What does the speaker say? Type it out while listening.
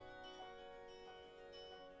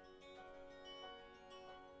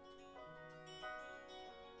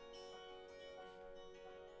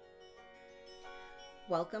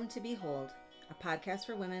Welcome to Behold, a podcast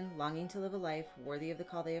for women longing to live a life worthy of the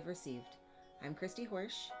call they have received. I'm Christy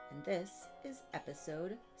Horsch, and this is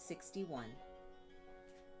episode 61.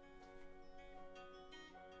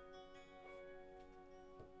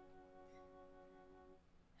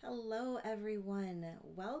 Hello, everyone.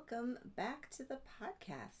 Welcome back to the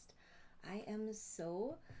podcast. I am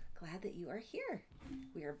so glad that you are here.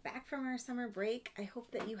 We are back from our summer break. I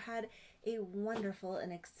hope that you had a wonderful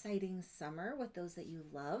and exciting summer with those that you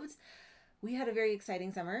loved. We had a very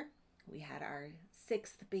exciting summer. We had our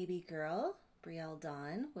 6th baby girl, Brielle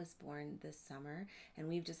Dawn, was born this summer, and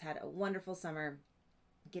we've just had a wonderful summer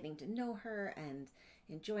getting to know her and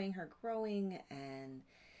enjoying her growing and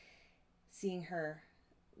seeing her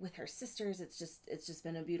with her sisters. It's just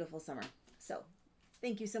been a beautiful summer. So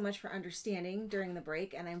thank you so much for understanding during the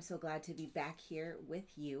break, and I'm so glad to be back here with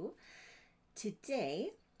you.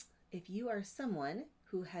 Today, if you are someone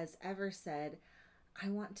who has ever said, I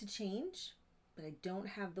want to change, but I don't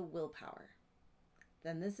have the willpower,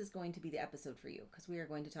 then this is going to be the episode for you, because we are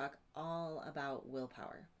going to talk all about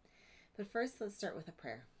willpower. But first, let's start with a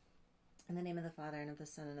prayer. In the name of the Father, and of the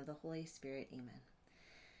Son, and of the Holy Spirit, amen.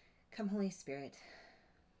 Come, Holy Spirit,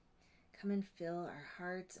 come and fill our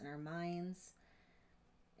hearts and our minds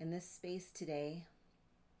in this space today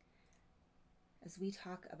as we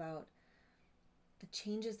talk about the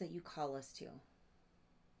changes that you call us to.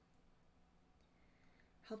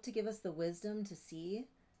 Help to give us the wisdom to see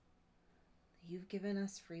that you've given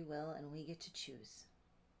us free will and we get to choose.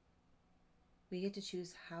 We get to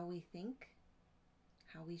choose how we think,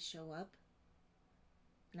 how we show up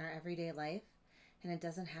in our everyday life, and it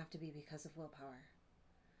doesn't have to be because of willpower.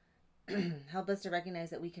 Help us to recognize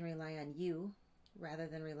that we can rely on you rather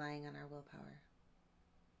than relying on our willpower.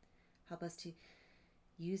 Help us to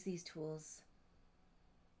use these tools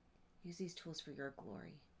for your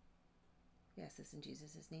glory. We ask this in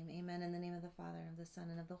Jesus' name, amen. In the name of the Father, and of the Son,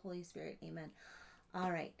 and of the Holy Spirit, amen.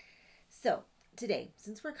 All right, so today,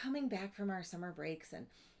 since we're coming back from our summer breaks, and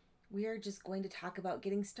we are just going to talk about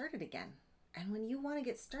getting started again. And when you want to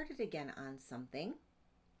get started again on something,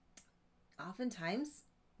 oftentimes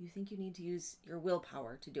you think you need to use your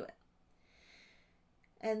willpower to do it.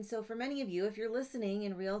 And so for many of you, if you're listening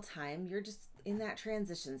in real time, you're just in that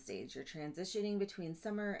transition stage. You're transitioning between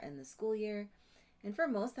summer and the school year. And for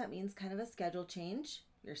most, that means kind of a schedule change.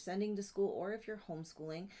 You're sending to school, or if you're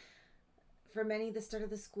homeschooling. For many, the start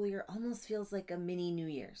of the school year almost feels like a mini New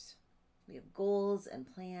Year's. We have goals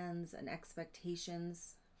and plans and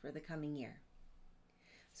expectations for the coming year.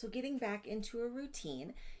 So getting back into a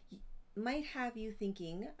routine might have you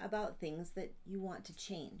thinking about things that you want to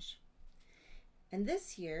change. And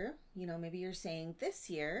this year, maybe you're saying, this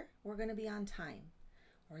year, we're going to be on time.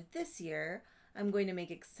 Or this year, I'm going to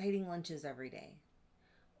make exciting lunches every day.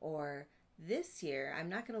 Or this year, I'm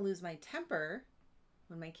not going to lose my temper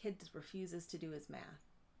when my kid refuses to do his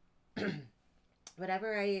math.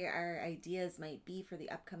 Whatever our ideas might be for the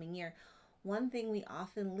upcoming year, one thing we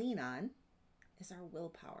often lean on is our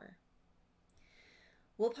willpower.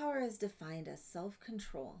 Willpower is defined as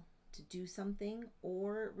self-control to do something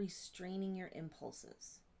or restraining your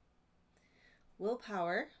impulses.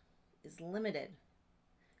 Willpower is limited.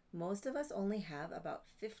 Most of us only have about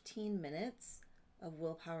 15 minutes of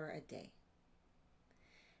willpower a day.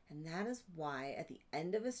 And that is why at the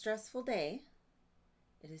end of a stressful day,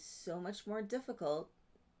 it is so much more difficult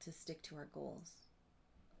to stick to our goals.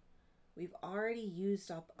 We've already used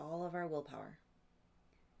up all of our willpower.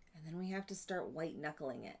 And then we have to start white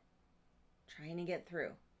knuckling it, trying to get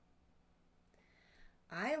through.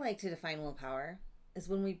 I like to define willpower as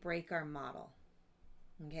when we break our model.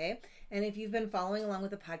 Okay? And if you've been following along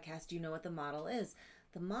with the podcast, you know what the model is.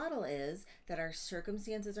 The model is that our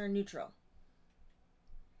circumstances are neutral.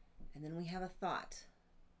 And then we have a thought.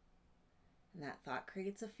 And that thought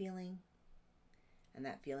creates a feeling. And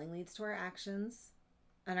that feeling leads to our actions.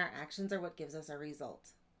 And our actions are what gives us our result.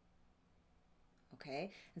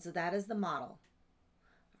 Okay? And so that is the model.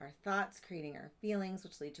 Our thoughts creating our feelings,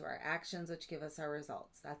 which lead to our actions, which give us our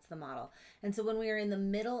results. That's the model. And so when we are in the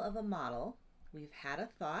middle of a model, we've had a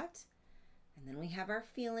thought, and then we have our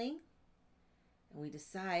feeling, and we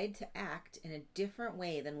decide to act in a different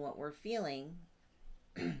way than what we're feeling.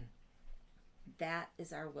 That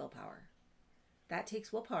is our willpower. That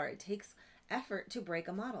takes willpower. It takes effort to break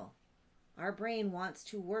a model. Our brain wants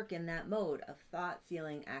to work in that mode of thought,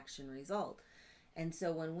 feeling, action, result. And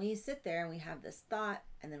so when we sit there and we have this thought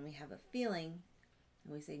and then we have a feeling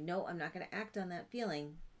and we say, no, I'm not going to act on that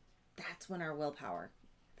feeling, that's when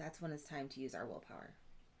that's when it's time to use our willpower.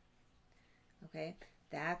 Okay?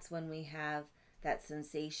 That's when we have that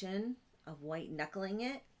sensation of white knuckling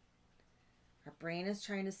it Our brain is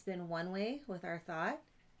trying to spin one way with our thought,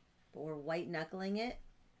 but we're white knuckling it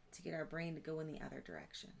to get our brain to go in the other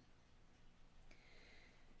direction.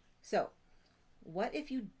 So, what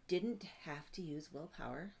if you didn't have to use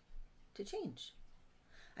willpower to change?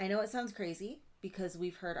 I know it sounds crazy because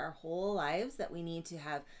we've heard our whole lives that we need to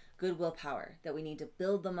have good willpower, that we need to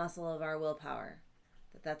build the muscle of our willpower,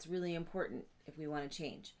 that that's really important if we want to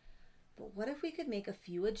change. But what if we could make a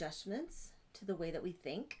few adjustments to the way that we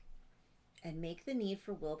think and make the need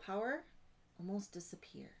for willpower almost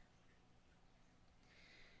disappear?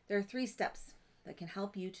 There are 3 steps that can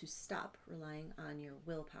help you to stop relying on your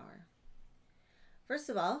willpower. First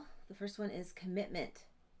of all, the first one is commitment.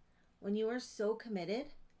 When you are so committed,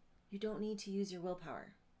 you don't need to use your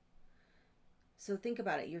willpower. So think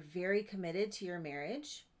about it. You're very committed to your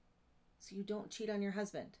marriage, so you don't cheat on your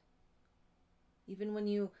husband. Even when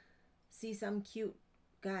you see some cute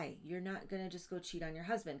guy, you're not going to just go cheat on your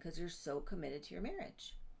husband because you're so committed to your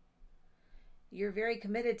marriage. You're very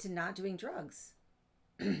committed to not doing drugs.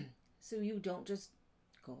 So you don't just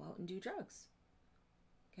go out and do drugs.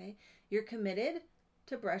 Okay? You're committed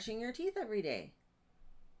to brushing your teeth every day.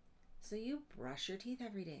 So you brush your teeth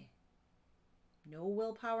every day. No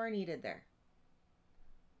willpower needed there.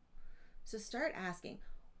 So start asking,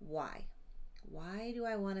 why? Why do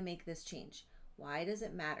I want to make this change? Why does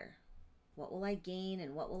it matter? What will I gain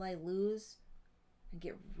and what will I lose? And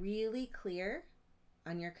get really clear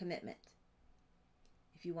on your commitment.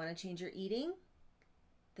 If you want to change your eating,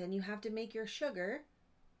 then you have to make your sugar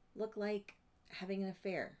look like having an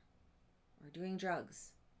affair or doing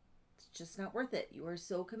drugs. It's just not worth it. You are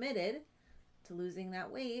so committed to losing that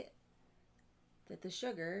weight that the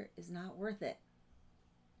sugar is not worth it.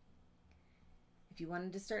 If you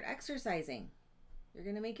wanted to start exercising, you're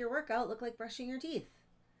going to make your workout look like brushing your teeth.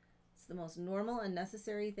 It's the most normal and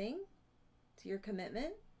necessary thing to your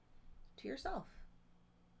commitment to yourself.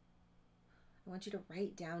 I want you to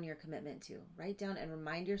write down your commitment to. Write down and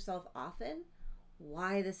remind yourself often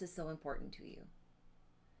why this is so important to you.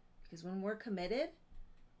 Because when we're committed,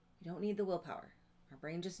 we don't need the willpower. Our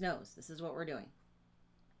brain just knows this is what we're doing.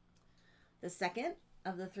 The second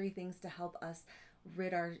of the 3 things to help us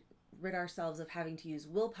rid ourselves of having to use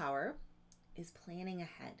willpower is planning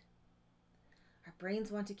ahead. Our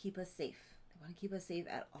brains want to keep us safe. They want to keep us safe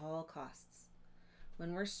at all costs.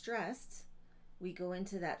 When we're stressed, we go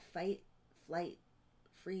into that fight, flight,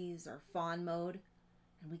 freeze, or fawn mode,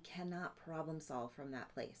 and we cannot problem solve from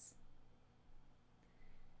that place.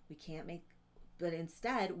 But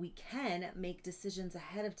instead, we can make decisions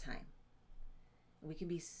ahead of time. And we can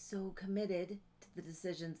be so committed to the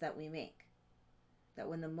decisions that we make that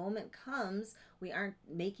when the moment comes, we aren't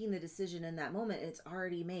making the decision in that moment, it's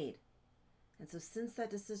already made. And so since that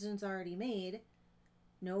decision's already made,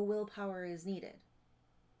 no willpower is needed.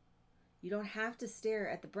 You don't have to stare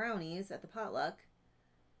at the brownies at the potluck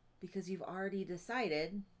because you've already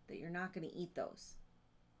decided that you're not going to eat those.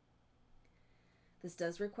 This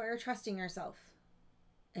does require trusting yourself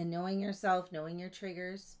and knowing yourself, knowing your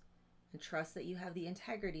triggers, and trust that you have the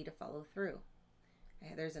integrity to follow through.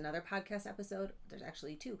 There's another podcast episode, there's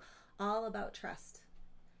actually 2, all about trust.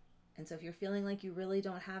 And so if you're feeling like you really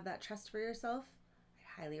don't have that trust for yourself,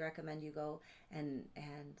 I highly recommend you go and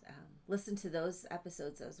listen to those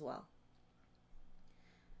episodes as well.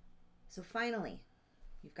 So finally,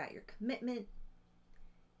 you've got your commitment.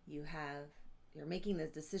 You're making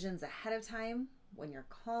those decisions ahead of time when you're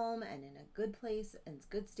calm and in a good place and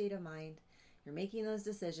good state of mind. You're making those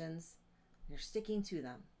decisions. You're sticking to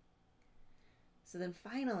them. So then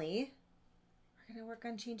finally, we're going to work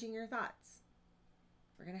on changing your thoughts.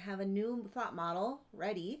 We're going to have a new thought model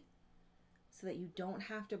ready so that you don't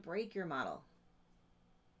have to break your model.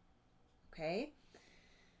 Okay?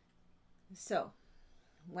 So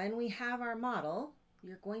when we have our model,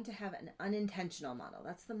 you're going to have an unintentional model.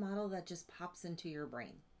 That's the model that just pops into your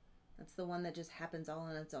brain. That's the one that just happens all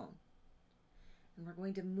on its own. And we're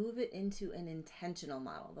going to move it into an intentional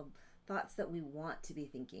model, the thoughts that we want to be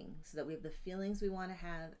thinking, so that we have the feelings we want to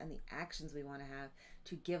have and the actions we want to have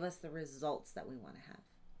to give us the results that we want to have.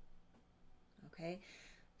 Okay?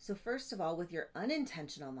 So first of all, with your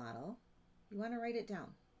unintentional model, you want to write it down.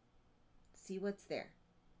 See what's there.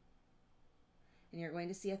 And you're going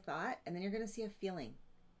to see a thought, and then you're going to see a feeling.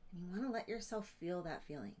 And you want to let yourself feel that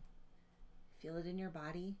feeling. Feel it in your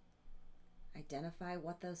body. Identify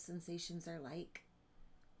what those sensations are like.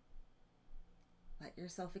 Let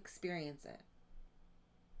yourself experience it.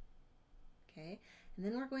 Okay? And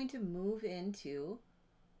then we're going to move into,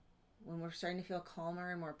 when we're starting to feel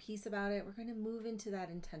calmer and more peace about it, we're going to move into that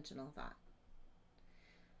intentional thought.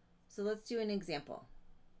 So let's do an example.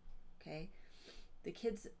 Okay? The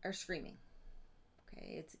kids are screaming.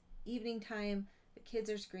 Okay, it's evening time, the kids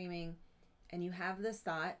are screaming, and you have this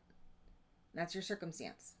thought, that's your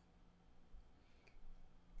circumstance.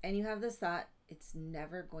 And you have this thought, it's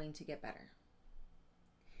never going to get better.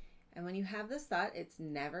 And when you have this thought, it's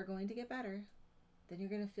never going to get better, then you're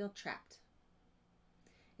going to feel trapped.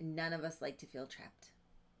 And none of us like to feel trapped.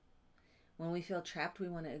 When we feel trapped, we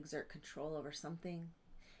want to exert control over something.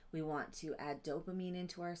 We want to add dopamine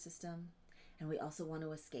into our system. And we also want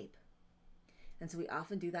to escape. And so we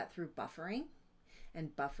often do that through buffering.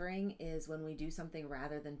 And buffering is when we do something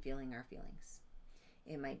rather than feeling our feelings.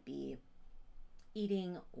 It might be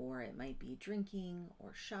eating, or it might be drinking,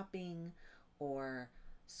 or shopping, or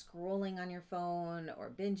scrolling on your phone, or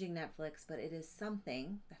binging Netflix, but it is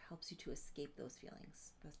something that helps you to escape those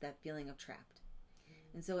feelings. That's that feeling of trapped.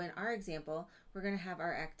 And so in our example, we're going to have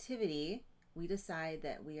our activity. We decide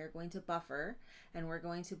that we are going to buffer, and we're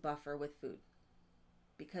going to buffer with food.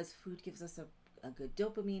 Because food gives us a good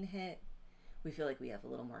dopamine hit. We feel like we have a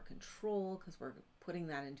little more control because we're putting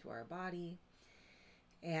that into our body.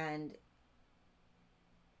 And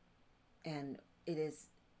it is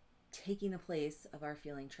taking the place of our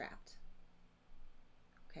feeling trapped.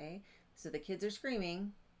 Okay? So the kids are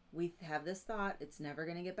screaming. We have this thought, it's never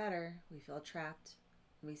going to get better. We feel trapped.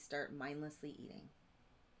 We start mindlessly eating.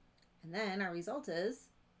 And then our result is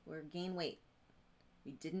we gain weight.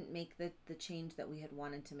 We didn't make the change that we had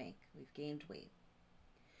wanted to make. We've gained weight.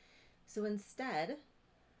 So instead,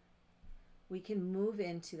 we can move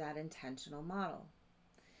into that intentional model.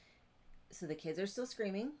 So the kids are still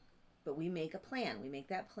screaming, but we make a plan. We make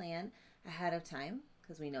that plan ahead of time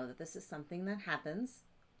because we know that this is something that happens,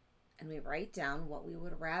 and we write down what we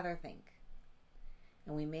would rather think.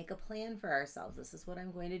 And we make a plan for ourselves. This is what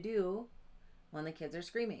I'm going to do when the kids are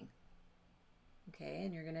screaming. Okay,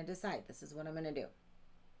 and you're going to decide, this is what I'm going to do.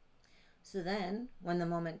 So then, when the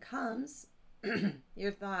moment comes,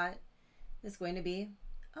 your thought is going to be,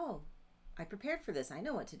 oh, I prepared for this. I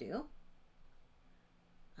know what to do.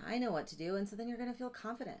 I know what to do. And so then you're going to feel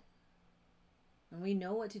confident. When we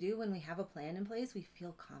know what to do, when we have a plan in place, we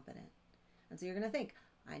feel confident. And so you're going to think,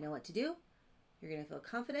 I know what to do. You're going to feel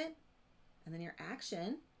confident. And then your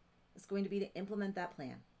action is going to be to implement that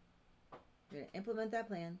plan. You're going to implement that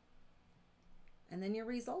plan. And then your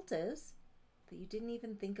result is that you didn't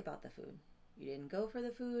even think about the food. You didn't go for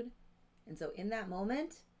the food. And so in that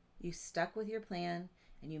moment, you stuck with your plan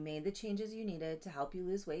and you made the changes you needed to help you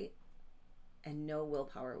lose weight, and no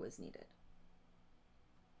willpower was needed.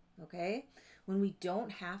 Okay? When we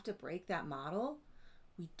don't have to break that model,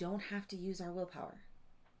 we don't have to use our willpower.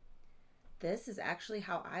 This is actually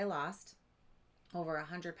how I lost over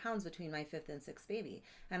 100 pounds between my fifth and sixth baby.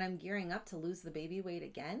 And I'm gearing up to lose the baby weight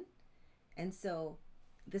again. And so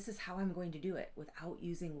this is how I'm going to do it without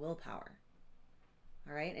using willpower.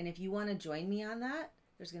 All right. And if you want to join me on that,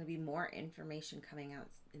 there's going to be more information coming out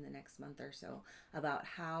in the next month or so about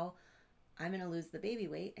how I'm going to lose the baby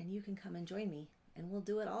weight, and you can come and join me, and we'll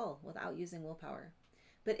do it all without using willpower.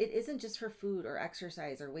 But it isn't just for food or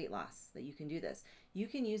exercise or weight loss that you can do this. You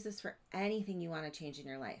can use this for anything you want to change in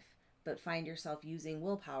your life, but find yourself using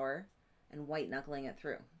willpower and white knuckling it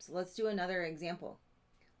through. So let's do another example.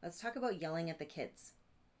 Let's talk about yelling at the kids.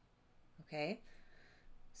 Okay?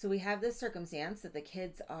 So we have this circumstance that the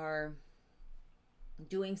kids are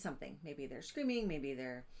doing something. Maybe they're screaming, maybe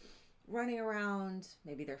they're running around,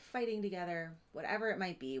 maybe they're fighting together, whatever it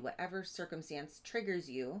might be, whatever circumstance triggers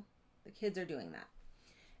you, the kids are doing that.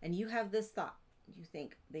 And you have this thought. You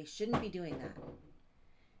think they shouldn't be doing that.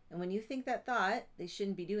 And when you think that thought, they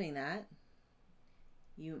shouldn't be doing that,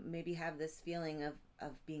 you maybe have this feeling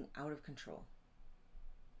of being out of control.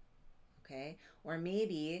 Okay? Or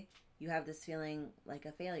maybe you have this feeling like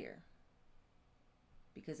a failure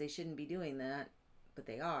because they shouldn't be doing that, but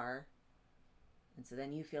they are. And so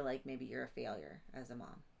then you feel like maybe you're a failure as a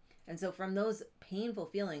mom. And so from those painful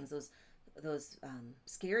feelings, those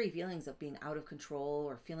scary feelings of being out of control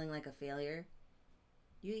or feeling like a failure,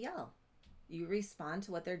 you yell. You respond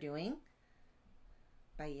to what they're doing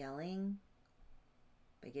by yelling,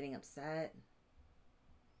 by getting upset.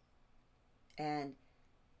 And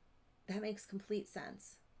that makes complete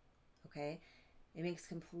sense. Okay? It makes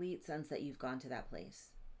complete sense that you've gone to that place.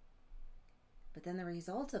 But then the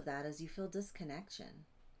result of that is you feel disconnection.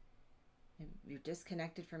 You're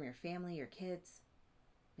disconnected from your family, your kids.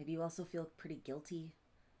 Maybe you also feel pretty guilty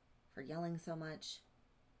for yelling so much.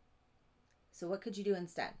 So what could you do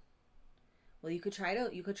instead? Well, you could try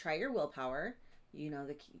your willpower. You know,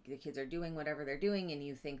 the kids are doing whatever they're doing and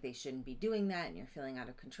you think they shouldn't be doing that and you're feeling out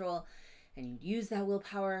of control, and you use that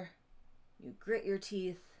willpower. You grit your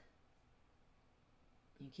teeth.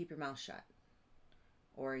 You keep your mouth shut.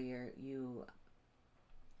 Or you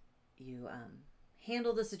you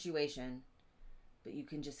handle the situation, but you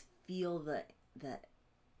can just feel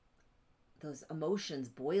those emotions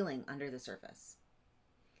boiling under the surface.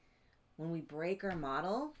 When we break our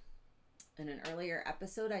model, in an earlier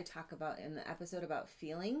episode, I talk about, in the episode about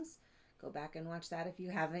feelings, go back and watch that if you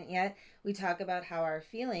haven't yet, we talk about how our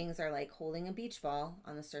feelings are like holding a beach ball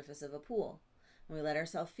on the surface of a pool. When we let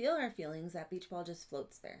ourselves feel our feelings, that beach ball just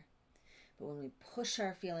floats there. But when we push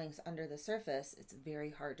our feelings under the surface, it's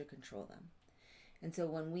very hard to control them. And so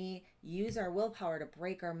when we use our willpower to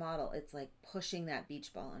break our model, it's like pushing that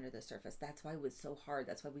beach ball under the surface. That's why it was so hard.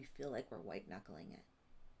 That's why we feel like we're white knuckling it.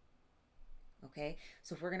 Okay?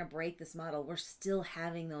 So if we're going to break this model, we're still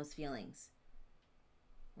having those feelings.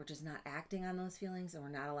 We're just not acting on those feelings, and we're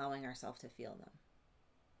not allowing ourselves to feel them.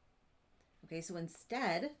 Okay? So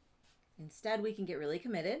instead we can get really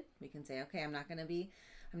committed. We can say, okay, I'm not going to be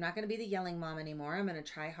the yelling mom anymore. I'm going to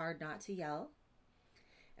try hard not to yell.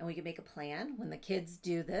 And we can make a plan. When the kids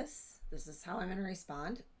do this, this is how I'm going to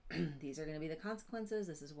respond. These are going to be the consequences.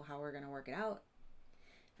 This is how we're going to work it out.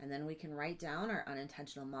 And then we can write down our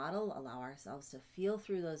unintentional model, allow ourselves to feel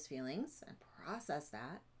through those feelings and process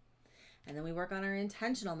that. And then we work on our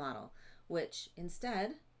intentional model, which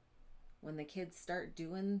instead, when the kids start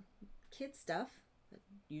doing kid stuff that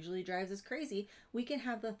usually drives us crazy, we can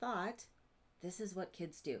have the thought, this is what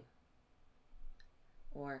kids do.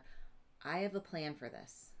 Or, I have a plan for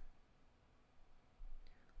this.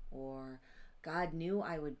 Or, God knew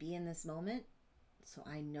I would be in this moment, so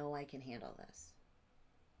I know I can handle this.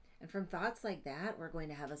 And from thoughts like that, we're going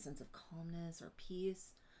to have a sense of calmness or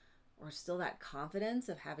peace, or still that confidence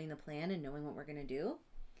of having the plan and knowing what we're going to do.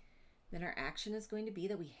 Then our action is going to be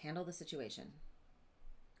that we handle the situation.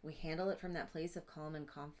 We handle it from that place of calm and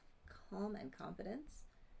confidence.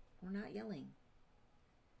 We're not yelling.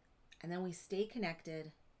 And then we stay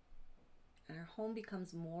connected, and our home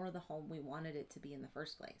becomes more the home we wanted it to be in the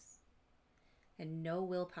first place. And no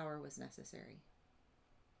willpower was necessary.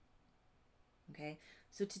 Okay,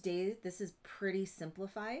 so today this is pretty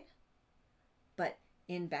simplified, but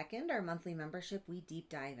in Beckend, our monthly membership, we deep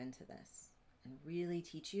dive into this and really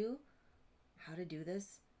teach you how to do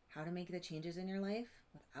this, how to make the changes in your life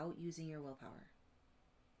without using your willpower.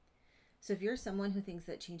 So if you're someone who thinks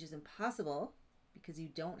that change is impossible because you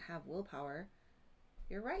don't have willpower,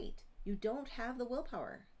 you're right. You don't have the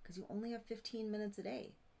willpower because you only have 15 minutes a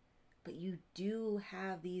day. But you do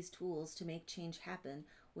have these tools to make change happen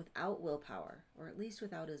without willpower, or at least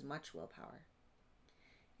without as much willpower.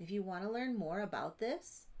 If you want to learn more about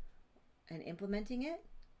this and implementing it,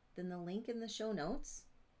 then the link in the show notes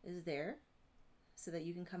is there so that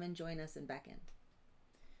you can come and join us in Beckend.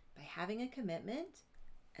 By having a commitment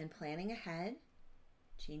and planning ahead,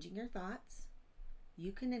 changing your thoughts,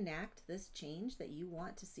 you can enact this change that you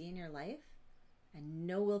want to see in your life, and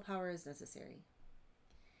no willpower is necessary.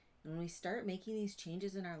 And when we start making these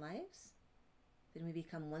changes in our lives, then we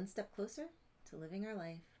become one step closer to living our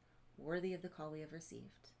life worthy of the call we have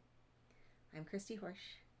received. I'm Christy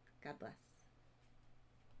Horsch. God bless.